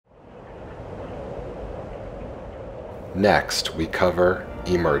Next, we cover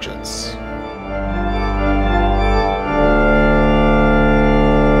emergence.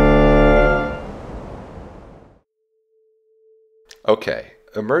 Okay,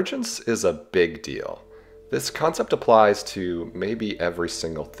 emergence is a big deal. This concept applies to maybe every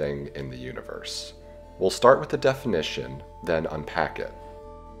single thing in the universe. We'll start with the definition, then unpack it.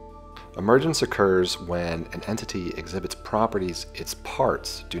 Emergence occurs when an entity exhibits properties its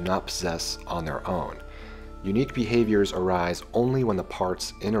parts do not possess on their own. Unique behaviors arise only when the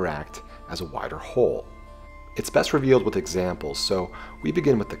parts interact as a wider whole. It's best revealed with examples, so we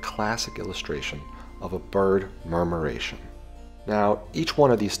begin with the classic illustration of a bird murmuration. Now, each one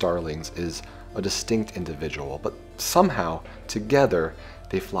of these starlings is a distinct individual, but somehow, together,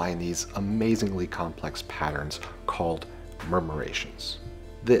 they fly in these amazingly complex patterns called murmurations.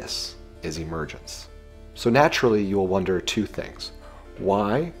 This is emergence. So naturally, you will wonder two things.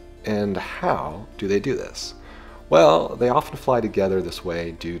 Why and how do they do this? Well, they often fly together this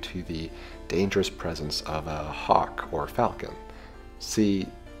way due to the dangerous presence of a hawk or falcon. See,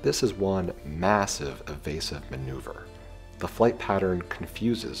 this is one massive evasive maneuver. The flight pattern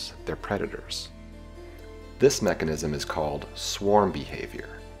confuses their predators. This mechanism is called swarm behavior.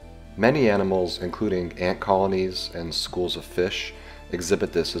 Many animals, including ant colonies and schools of fish,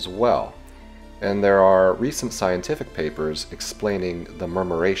 exhibit this as well. And there are recent scientific papers explaining the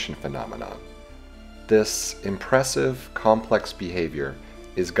murmuration phenomenon. This impressive, complex behavior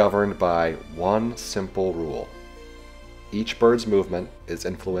is governed by one simple rule. Each bird's movement is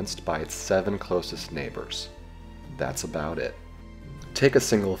influenced by its 7 closest neighbors. That's about it. Take a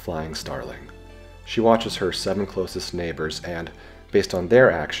single flying starling. She watches her 7 closest neighbors and, based on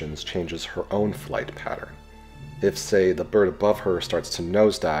their actions, changes her own flight pattern. If, say, the bird above her starts to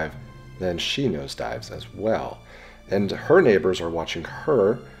nosedive, then she nosedives as well. And her neighbors are watching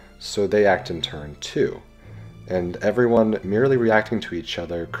her, so they act in turn too. And everyone merely reacting to each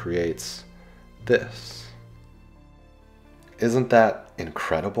other creates this. Isn't that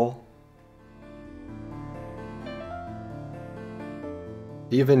incredible?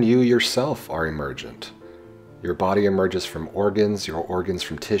 Even you yourself are emergent. Your body emerges from organs, your organs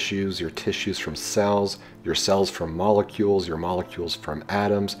from tissues, your tissues from cells, your cells from molecules, your molecules from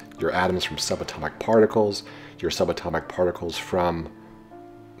atoms, your atoms from subatomic particles, your subatomic particles from...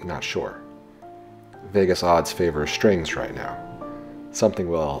 not sure. Vegas odds favor strings right now. Something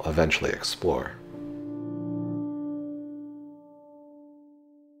we'll eventually explore.